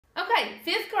Okay,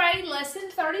 5th grade, lesson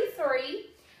 33,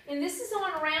 and this is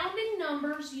on rounding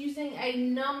numbers using a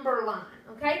number line,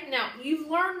 okay? Now, you've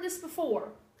learned this before,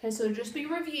 okay, so just be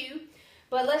review,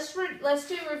 but let's do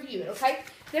review it, okay?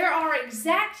 There are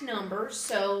exact numbers,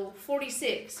 so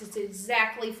 46, it's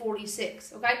exactly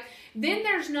 46, okay? Then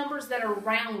there's numbers that are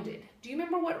rounded. Do you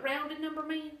remember what rounded number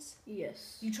means?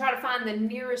 Yes. You try to find the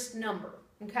nearest number,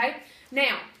 okay?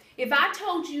 Now, if I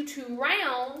told you to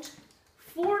round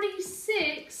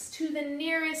 46 to the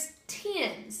nearest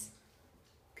tens,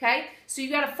 okay? So you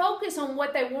got to focus on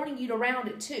what they wanted you to round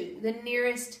it to, the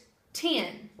nearest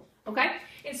 10, okay?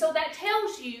 And so that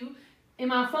tells you,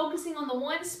 am I focusing on the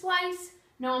ones place?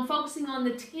 No, I'm focusing on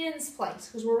the tens place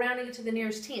because we're rounding it to the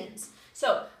nearest tens.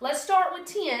 So let's start with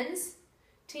tens.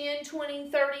 10, 20,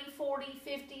 30, 40,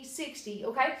 50, 60,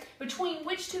 okay? Between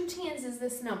which two tens is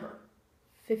this number?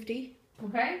 50.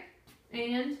 Okay?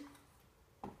 And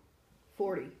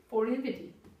 40. 40 and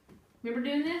 50. Remember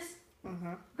doing this?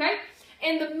 Uh-huh. Okay?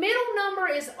 And the middle number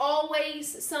is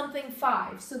always something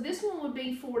 5. So this one would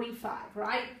be 45,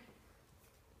 right?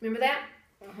 Remember that?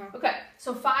 Uh-huh. Okay,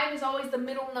 so 5 is always the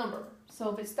middle number. So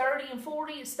if it's 30 and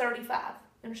 40, it's 35.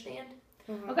 Understand?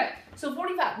 Uh-huh. Okay, so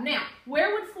 45. Now,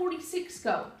 where would 46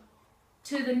 go?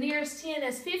 To the nearest 10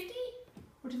 as 50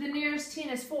 or to the nearest 10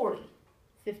 as 40?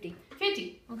 50.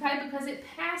 50, okay, because it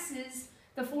passes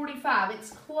the 45.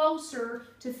 It's closer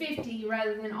to 50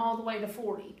 rather than all the way to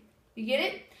 40. You get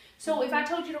it? So if I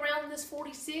told you to round this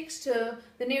 46 to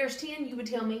the nearest 10, you would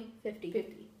tell me 50.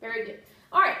 50. Very good.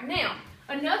 All right, now,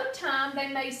 another time they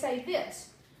may say this.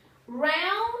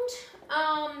 Round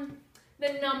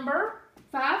the number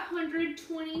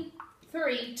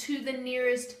 523 to the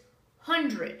nearest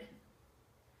 100.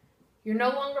 You're no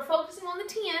longer focusing on the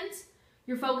tens.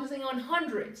 You're focusing on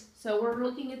hundreds. So we're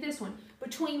looking at this one.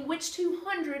 Between which two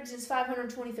hundreds is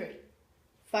 523?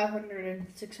 500 and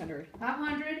 600.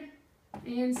 500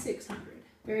 and 600.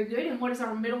 Very good. And what is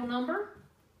our middle number?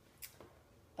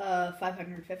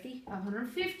 550.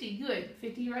 550. Good.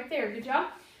 50 right there. Good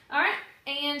job. All right.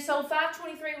 And so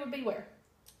 523 would be where?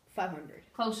 500.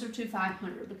 Closer to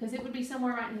 500 because it would be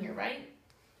somewhere right in here, right?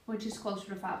 Which is closer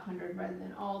to 500 rather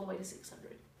than all the way to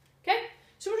 600. Okay?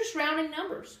 So we're just rounding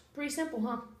numbers. Pretty simple,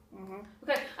 huh? Uh-huh.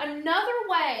 Okay. Another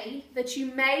way that you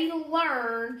may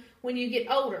learn when you get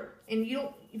older, and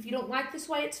if you don't like this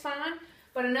way, it's fine,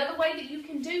 but another way that you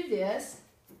can do this,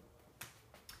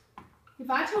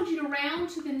 if I told you to round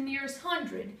to the nearest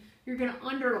 100, you're going to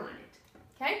underline it.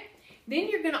 Okay? Then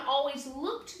you're going to always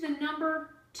look to the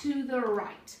number to the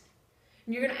right.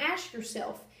 And you're going to ask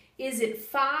yourself, is it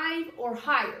 5 or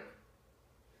higher?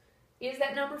 Is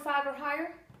that number 5 or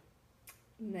higher?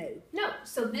 No. No.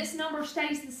 So this number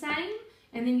stays the same,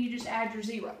 and then you just add your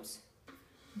zeros.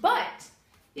 But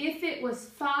if it was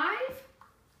 5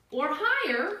 or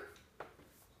higher,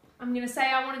 I'm going to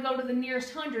say I want to go to the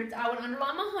nearest hundreds. I would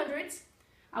underline my hundreds.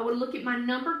 I would look at my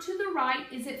number to the right.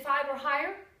 Is it 5 or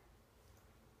higher?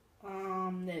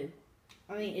 No.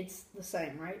 I mean, it's the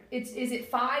same, right? Is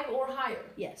it 5 or higher?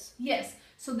 Yes. Yes.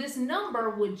 So this number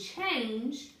would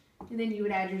change, and then you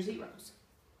would add your zeros.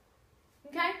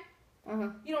 Okay?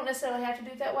 Uh-huh. You don't necessarily have to do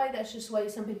it that way. That's just the way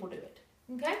some people do it.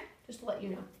 Okay? Just to let you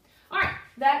know. All right.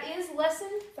 That is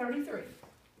lesson 33.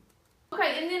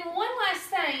 Okay, and then one last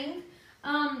thing.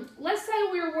 Let's say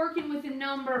we're working with the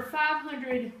number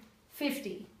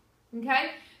 550.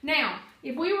 Okay? Now,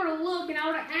 if we were to look and I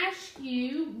were to ask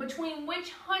you between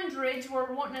which hundreds,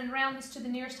 we're wanting to round this to the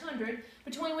nearest 100,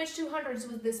 between which two hundreds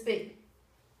would this be?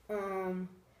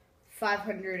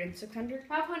 500 and 600.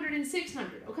 500 and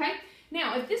 600, okay?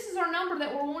 Now, if this is our number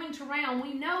that we're wanting to round,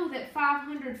 we know that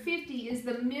 550 is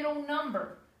the middle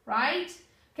number, right?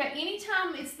 Okay,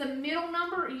 anytime it's the middle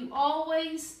number, you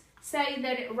always say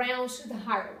that it rounds to the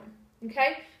higher one,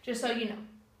 okay? Just so you know.